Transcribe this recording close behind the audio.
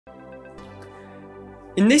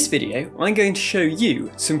In this video, I'm going to show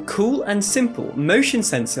you some cool and simple motion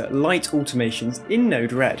sensor light automations in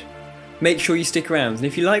NodeRed. Make sure you stick around, and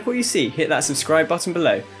if you like what you see, hit that subscribe button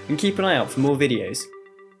below and keep an eye out for more videos.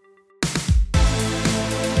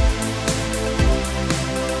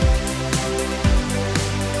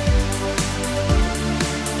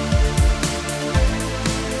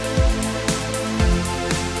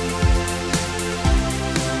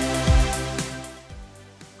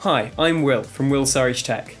 Hi, I'm Will from Surridge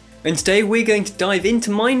Tech, and today we're going to dive into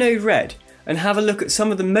my NodeRed and have a look at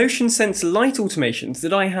some of the motion sensor light automations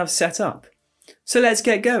that I have set up. So let's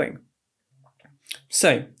get going.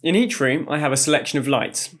 So, in each room I have a selection of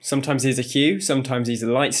lights. Sometimes these are hue, sometimes these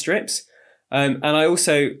are light strips, and I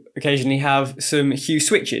also occasionally have some hue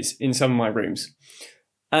switches in some of my rooms.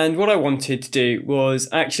 And what I wanted to do was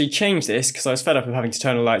actually change this, because I was fed up of having to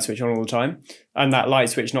turn a light switch on all the time, and that light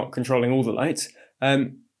switch not controlling all the lights.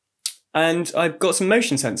 And I've got some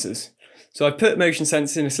motion sensors. So I put motion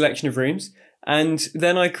sensors in a selection of rooms, and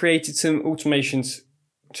then I created some automations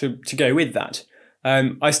to go with that.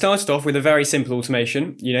 I started off with a very simple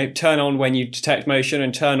automation, turn on when you detect motion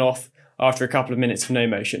and turn off after a couple of minutes for no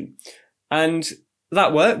motion. And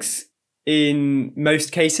that works in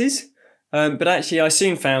most cases, but actually I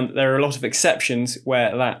soon found that there are a lot of exceptions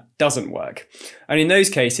where that doesn't work. And in those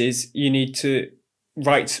cases, you need to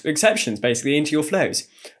write exceptions basically into your flows.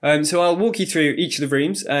 So I'll walk you through each of the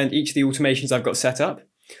rooms and each of the automations I've got set up.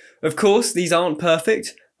 Of course, these aren't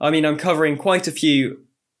perfect. I mean, I'm covering quite a few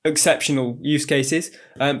exceptional use cases,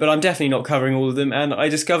 but I'm definitely not covering all of them, and I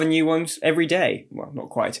discover new ones every day. Well, not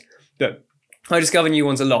quite, but I discover new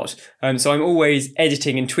ones a lot. So I'm always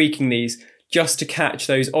editing and tweaking these just to catch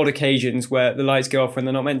those odd occasions where the lights go off when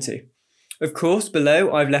they're not meant to. Of course,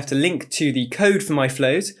 below I've left a link to the code for my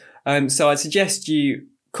flows. So I'd suggest you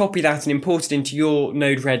copy that and import it into your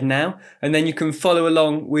NodeRed now, and then you can follow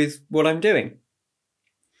along with what I'm doing.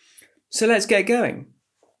 So let's get going.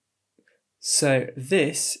 So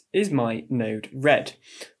this is my NodeRed.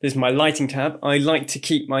 This is my lighting tab. I like to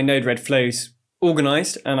keep my NodeRed flows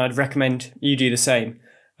organized, and I'd recommend you do the same.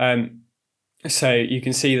 So you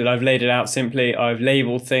can see that I've laid it out simply. I've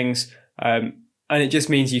labeled things, and it just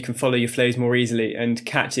means you can follow your flows more easily and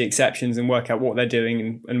catch the exceptions and work out what they're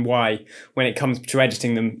doing and why when it comes to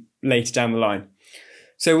editing them later down the line.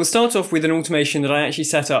 So we'll start off with an automation that I actually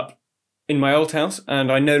set up in my old house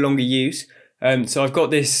and I no longer use. So I've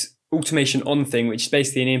got this automation on thing, which is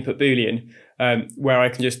basically an input boolean, where I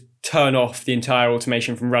can just turn off the entire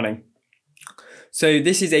automation from running. So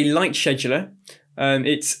this is a light scheduler.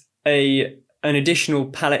 It's an additional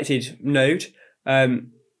paletted node.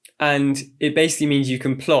 And it basically means you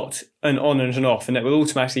can plot an on and an off, and it will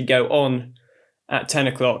automatically go on at 10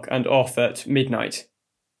 o'clock and off at midnight.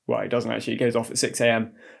 Well, it doesn't actually, it goes off at 6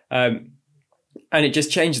 AM. And it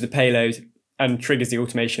just changes the payload and triggers the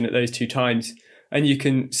automation at those two times. And you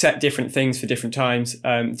can set different things for different times,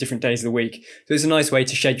 different days of the week. So it's a nice way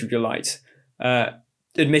to schedule your lights.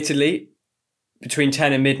 Admittedly, between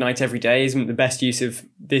 10 and midnight every day isn't the best use of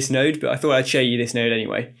this node, but I thought I'd show you this node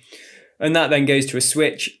anyway. And that then goes to a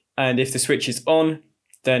switch. And if the switch is on,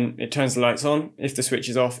 then it turns the lights on. If the switch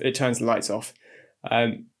is off, it turns the lights off.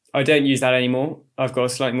 I don't use that anymore. I've got a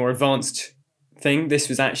slightly more advanced thing. This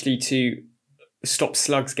was actually to stop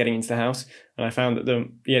slugs getting into the house. And I found that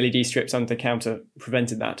the LED strips under the counter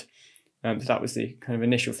prevented that. So that was the kind of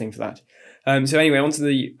initial thing for that. So anyway, onto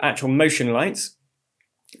the actual motion lights.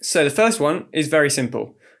 So the first one is very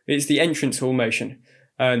simple. It's the entrance hall motion.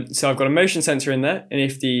 So I've got a motion sensor in there, and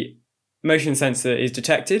if the motion sensor is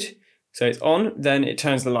detected, so it's on, then it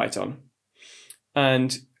turns the light on.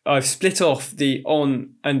 And I've split off the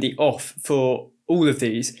on and the off for all of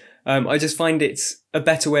these. I just find it's a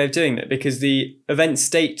better way of doing that, because the event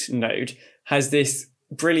state node has this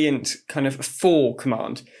brilliant kind of for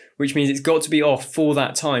command, which means it's got to be off for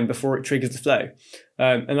that time before it triggers the flow.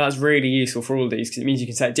 And that's really useful for all of these, because it means you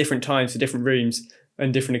can set different times for different rooms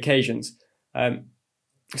and different occasions.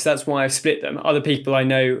 So that's why I've split them. Other people I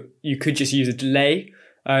know, you could just use a delay,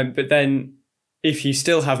 but then if you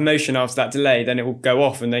still have motion after that delay, then it will go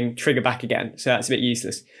off and then trigger back again. So that's a bit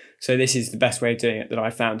useless. So this is the best way of doing it that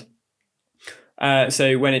I've found.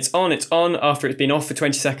 So when it's on, it's on. After it's been off for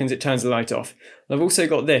 20 seconds, it turns the light off. I've also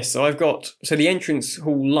got this. So the entrance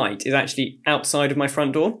hall light is actually outside of my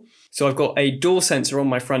front door. So I've got a door sensor on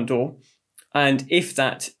my front door. And if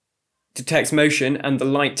that detects motion and the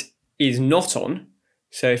light is not on,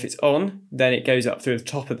 so if it's on, then it goes up through the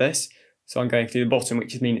top of this. So I'm going through the bottom,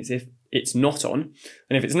 which means if it's not on.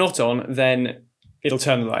 And if it's not on, then it'll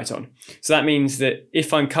turn the light on. So that means that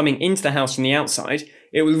if I'm coming into the house from the outside,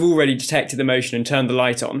 it will have already detected the motion and turned the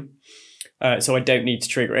light on. so I don't need to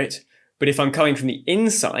trigger it. But if I'm coming from the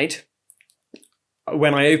inside,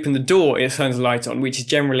 when I open the door, it turns the light on, which is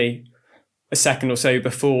generally a second or so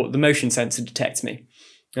before the motion sensor detects me.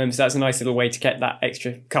 So that's a nice little way to get that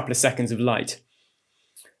extra couple of seconds of light.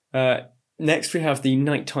 Next we have the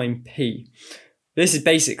nighttime P. This is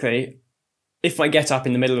basically, if I get up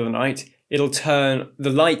in the middle of the night, it'll turn the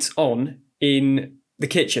lights on in the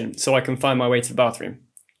kitchen so I can find my way to the bathroom.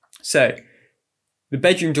 So the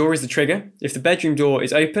bedroom door is the trigger. If the bedroom door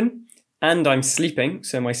is open and I'm sleeping,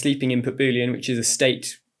 so my sleeping input boolean, which is a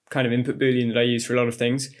state kind of input boolean that I use for a lot of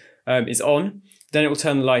things, is on, then it will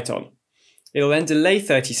turn the light on. It'll then delay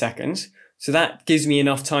 30 seconds, so that gives me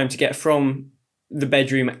enough time to get from the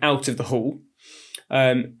bedroom out of the hall,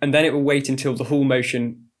 and then it will wait until the hall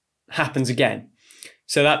motion happens again.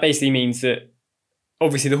 So that basically means that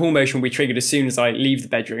obviously the hall motion will be triggered as soon as I leave the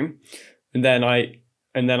bedroom, and then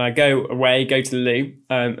I go away, go to the loo,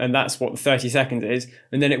 and that's what the 30 seconds is,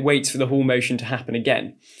 and then it waits for the hall motion to happen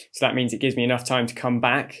again. So that means it gives me enough time to come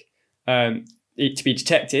back, it to be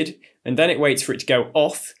detected, and then it waits for it to go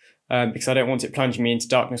off, because I don't want it plunging me into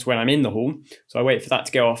darkness when I'm in the hall. So I wait for that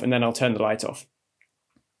to go off, and then I'll turn the light off.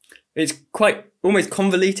 It's quite almost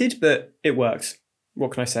convoluted, but it works.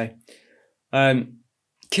 What can I say?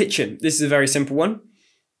 Kitchen. This is a very simple one.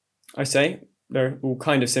 I say they're all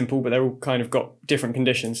kind of simple, but they're all kind of got different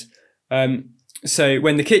conditions. So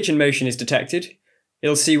when the kitchen motion is detected,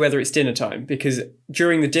 it'll see whether it's dinner time, because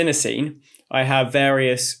during the dinner scene, I have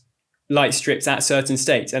various light strips at certain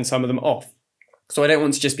states and some of them off. So I don't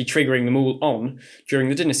want to just be triggering them all on during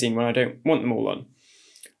the dinner scene when I don't want them all on.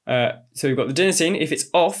 So we've got the dinner scene. If it's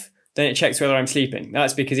off, then it checks whether I'm sleeping.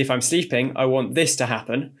 That's because if I'm sleeping, I want this to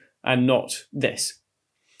happen and not this.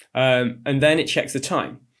 And then it checks the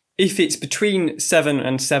time. If it's between 7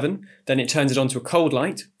 and 7, then it turns it onto a cold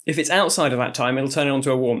light. If it's outside of that time, it'll turn it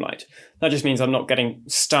onto a warm light. That just means I'm not getting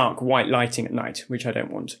stark white lighting at night, which I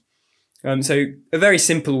don't want. So a very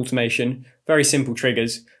simple automation, very simple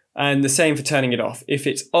triggers, and the same for turning it off. If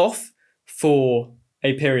it's off for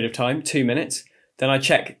a period of time, 2 minutes, then I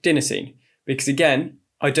check dinner scene, because again,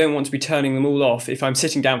 I don't want to be turning them all off. If I'm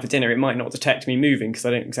sitting down for dinner, it might not detect me moving because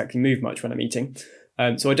I don't exactly move much when I'm eating.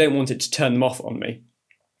 So I don't want it to turn them off on me.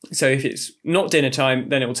 So if it's not dinner time,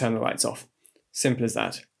 then it will turn the lights off. Simple as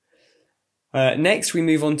that. Next, we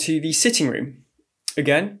move on to the sitting room.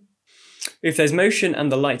 Again, if there's motion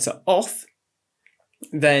and the lights are off,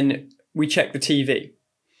 then we check the TV.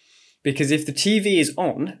 Because if the TV is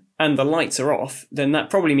on and the lights are off, then that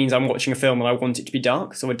probably means I'm watching a film and I want it to be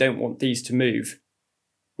dark, so I don't want these to move.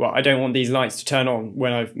 Well, I don't want these lights to turn on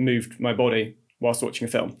when I've moved my body whilst watching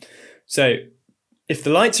a film. So if the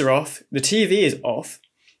lights are off, the TV is off,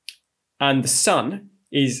 and the sun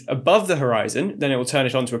is above the horizon, then it will turn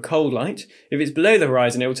it onto a cold light. If it's below the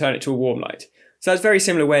horizon, it will turn it to a warm light. So that's a very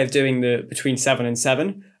similar way of doing the between 7 and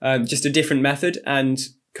 7, just a different method, and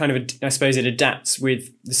kind of, I suppose it adapts with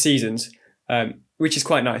the seasons, which is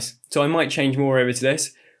quite nice. So I might change more over to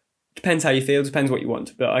this. Depends how you feel, depends what you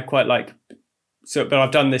want, but I quite like. But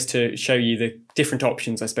I've done this to show you the different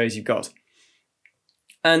options I suppose you've got.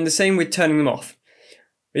 And the same with turning them off.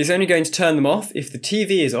 It's only going to turn them off if the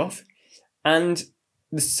TV is off and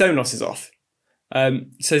the Sonos is off.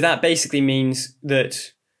 So that basically means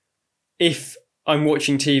that if I'm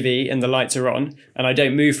watching TV and the lights are on and I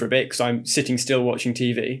don't move for a bit because I'm sitting still watching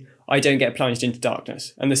TV, I don't get plunged into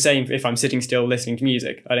darkness. And the same if I'm sitting still listening to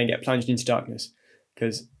music, I don't get plunged into darkness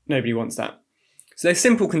because nobody wants that. So they're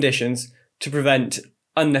simple conditions to prevent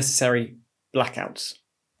unnecessary blackouts.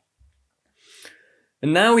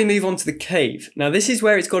 And now we move on to the cave. Now this is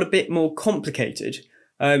where it's got a bit more complicated,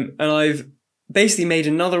 and I've basically made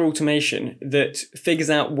another automation that figures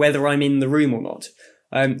out whether I'm in the room or not.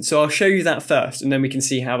 So I'll show you that first, and then we can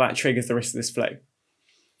see how that triggers the rest of this flow.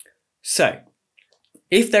 So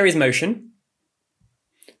if there is motion,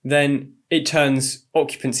 then it turns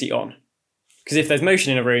occupancy on. Because if there's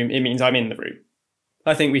motion in a room, it means I'm in the room.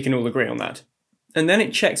 I think we can all agree on that. And then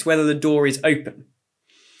it checks whether the door is open.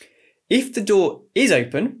 If the door is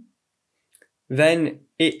open, then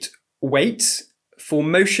it waits for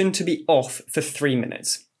motion to be off for 3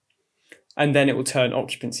 minutes. And then it will turn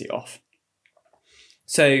occupancy off.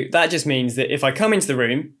 So that just means that if I come into the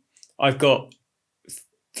room, I've got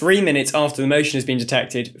 3 minutes after the motion has been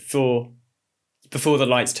detected before the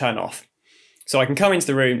lights turn off. So I can come into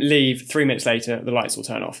the room, leave, 3 minutes later, the lights will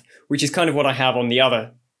turn off, which is kind of what I have on the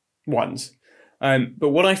other ones. But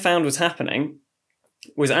what I found was happening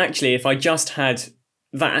was actually if I just had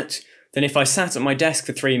that, then if I sat at my desk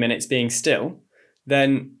for 3 minutes being still,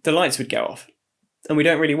 then the lights would go off. And we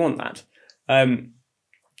don't really want that.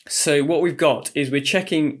 So what we've got is we're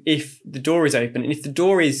checking if the door is open, and if the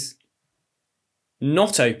door is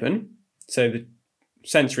not open, so the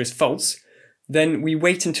sensor is false, then we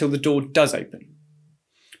wait until the door does open.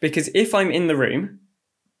 Because if I'm in the room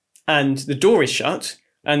and the door is shut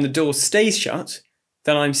and the door stays shut,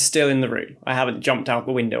 then I'm still in the room. I haven't jumped out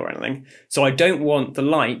the window or anything. So I don't want the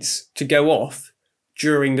lights to go off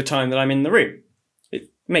during the time that I'm in the room. It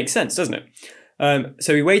makes sense, doesn't it?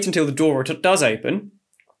 So we wait until the door does open,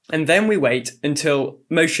 and then we wait until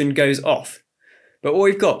motion goes off. But what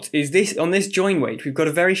we've got is this, on this join wait, we've got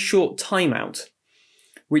a very short timeout,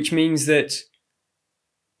 which means that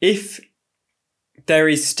if there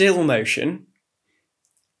is still motion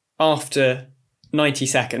after 90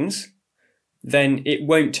 seconds, then it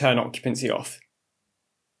won't turn occupancy off.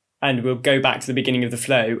 And we'll go back to the beginning of the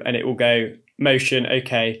flow and it will go motion,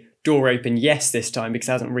 okay, door open, yes this time because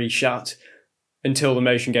it hasn't really shut, until the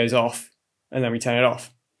motion goes off, and then we turn it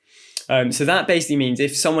off. So that basically means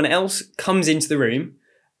if someone else comes into the room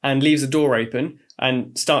and leaves the door open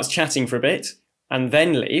and starts chatting for a bit and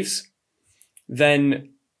then leaves, then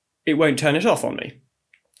it won't turn it off on me.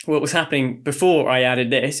 What was happening before I added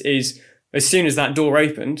this is as soon as that door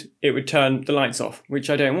opened, it would turn the lights off, which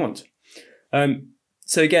I don't want.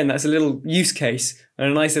 So again, that's a little use case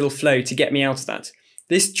and a nice little flow to get me out of that.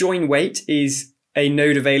 This join wait is a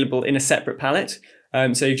node available in a separate palette.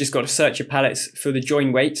 So you've just got to search your palettes for the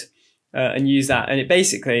join wait and use that. And it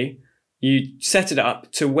basically, you set it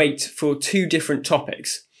up to wait for two different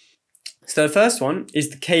topics. So the first one is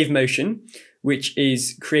the cave motion, which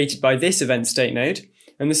is created by this event state node.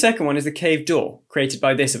 And the second one is the cave door, created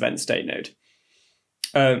by this event state node.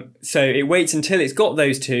 So it waits until it's got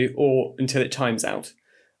those two or until it times out.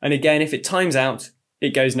 And again, if it times out,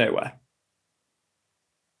 it goes nowhere.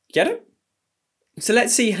 Get it? So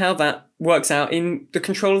let's see how that works out in the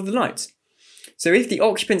control of the lights. So if the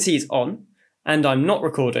occupancy is on and I'm not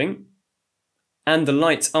recording and the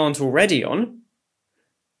lights aren't already on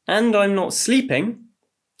and I'm not sleeping,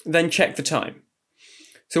 then check the time.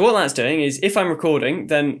 So what that's doing is if I'm recording,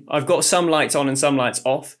 then I've got some lights on and some lights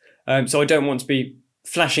off. So I don't want to be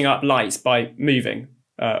flashing up lights by moving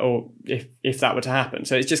or if that were to happen.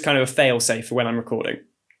 So it's just kind of a fail safe for when I'm recording.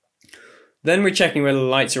 Then we're checking whether the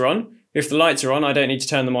lights are on. If the lights are on, I don't need to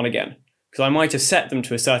turn them on again because I might have set them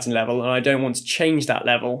to a certain level and I don't want to change that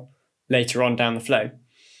level later on down the flow.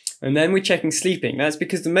 And then we're checking sleeping. That's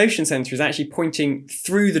because the motion sensor is actually pointing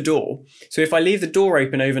through the door. So if I leave the door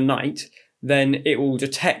open overnight, then it will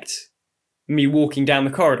detect me walking down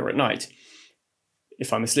the corridor at night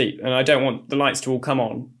if I'm asleep. And I don't want the lights to all come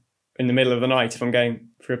on in the middle of the night if I'm going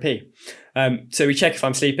for a pee. So we check if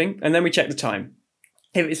I'm sleeping and then we check the time.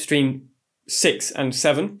 If it's between 6 and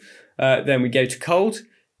 7, then we go to cold.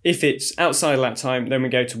 If it's outside of that time, then we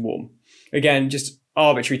go to warm. Again, just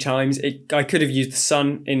arbitrary times. I could have used the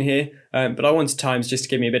sun in here, but I wanted times just to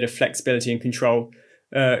give me a bit of flexibility and control,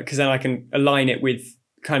 because then I can align it with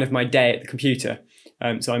kind of my day at the computer.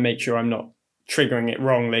 So I make sure I'm not triggering it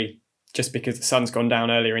wrongly just because the sun's gone down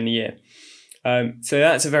earlier in the year. So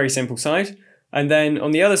that's a very simple side. And then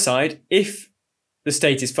on the other side, if the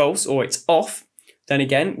state is false or it's off, then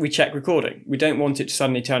again, we check recording. We don't want it to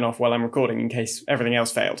suddenly turn off while I'm recording in case everything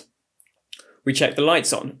else failed. We check the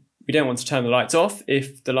lights on. We don't want to turn the lights off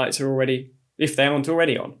if the lights are already, if they aren't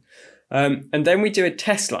already on. And then we do a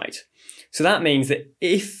test light. So that means that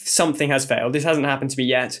if something has failed, this hasn't happened to me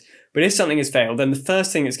yet, but if something has failed, then the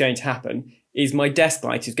first thing that's going to happen is my desk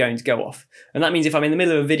light is going to go off. And that means if I'm in the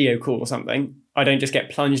middle of a video call or something, I don't just get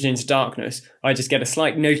plunged into darkness. I just get a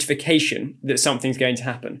slight notification that something's going to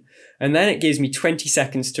happen. And then it gives me 20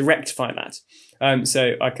 seconds to rectify that.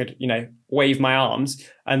 So I could, wave my arms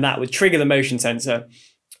and that would trigger the motion sensor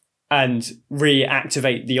and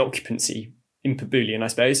reactivate the occupancy input boolean, I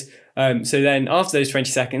suppose. So then after those 20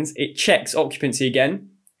 seconds, it checks occupancy again.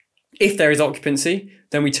 If there is occupancy,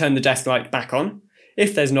 then we turn the desk light back on.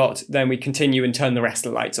 If there's not, then we continue and turn the rest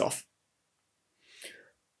of the lights off.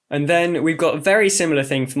 And then we've got a very similar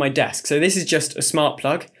thing for my desk. So this is just a smart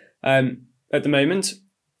plug at the moment,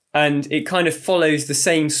 and it kind of follows the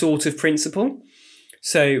same sort of principle.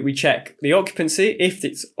 So we check the occupancy. If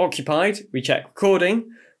it's occupied, we check recording.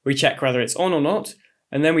 We check whether it's on or not.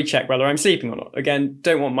 And then we check whether I'm sleeping or not. Again,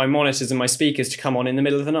 don't want my monitors and my speakers to come on in the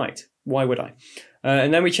middle of the night. Why would I?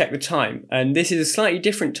 And then we check the time. And this is a slightly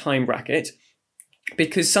different time bracket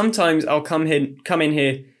because sometimes I'll come in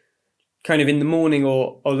here kind of in the morning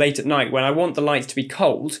or late at night when I want the lights to be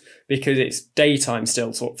cold because it's daytime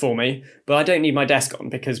still for me, but I don't need my desk on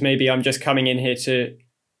because maybe I'm just coming in here to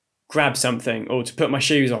grab something or to put my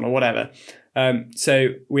shoes on or whatever. So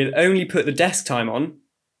we'll only put the desk time on.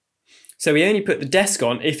 So we only put the desk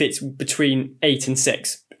on if it's between 8 and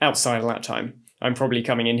 6, outside of that time. I'm probably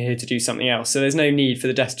coming in here to do something else, so there's no need for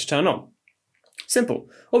the desk to turn on.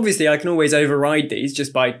 Simple. Obviously, I can always override these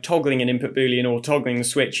just by toggling an input boolean or toggling the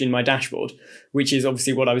switch in my dashboard, which is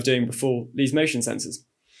obviously what I was doing before these motion sensors.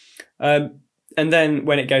 And then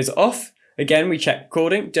when it goes off, again, we check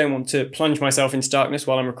recording. Don't want to plunge myself into darkness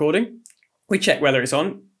while I'm recording. We check whether it's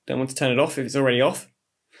on. Don't want to turn it off if it's already off.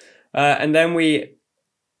 And then we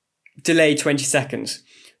delay 20 seconds.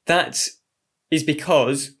 That is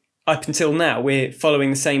because up until now, we're following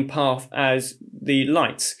the same path as the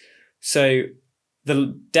lights. So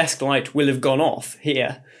the desk light will have gone off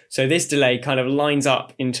here. So this delay kind of lines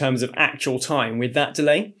up in terms of actual time with that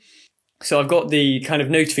delay. So I've got the kind of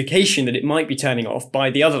notification that it might be turning off by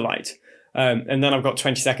the other light. And then I've got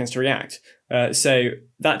 20 seconds to react. So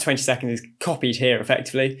that 20 seconds is copied here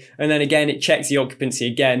effectively. And then again, it checks the occupancy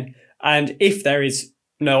again. And if there is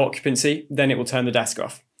no occupancy, then it will turn the desk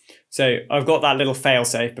off. So I've got that little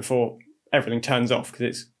fail-safe before everything turns off, because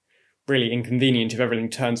it's really inconvenient if everything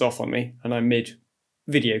turns off on me and I'm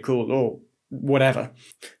mid-video call or whatever.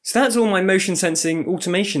 So that's all my motion sensing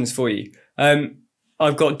automations for you.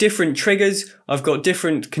 I've got different triggers, I've got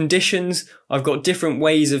different conditions, I've got different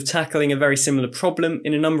ways of tackling a very similar problem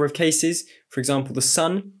in a number of cases, for example, the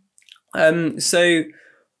sun. So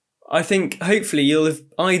I think hopefully you'll have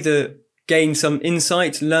either gained some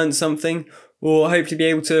insight, learned something, or hopefully be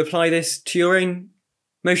able to apply this to your own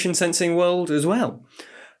motion sensing world as well.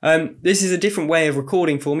 This is a different way of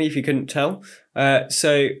recording for me, if you couldn't tell.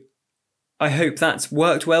 So I hope that's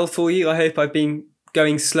worked well for you. I hope I've been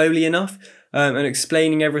going slowly enough and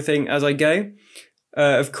explaining everything as I go.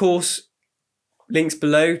 Of course, links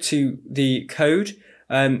below to the code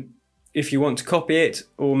if you want to copy it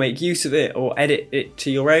or make use of it or edit it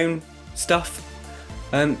to your own stuff.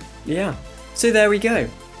 Yeah, so there we go.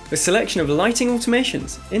 A selection of lighting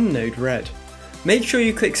automations in NodeRed. Make sure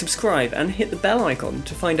you click subscribe and hit the bell icon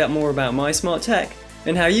to find out more about my smart tech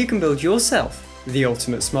and how you can build yourself the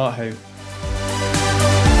ultimate smart home.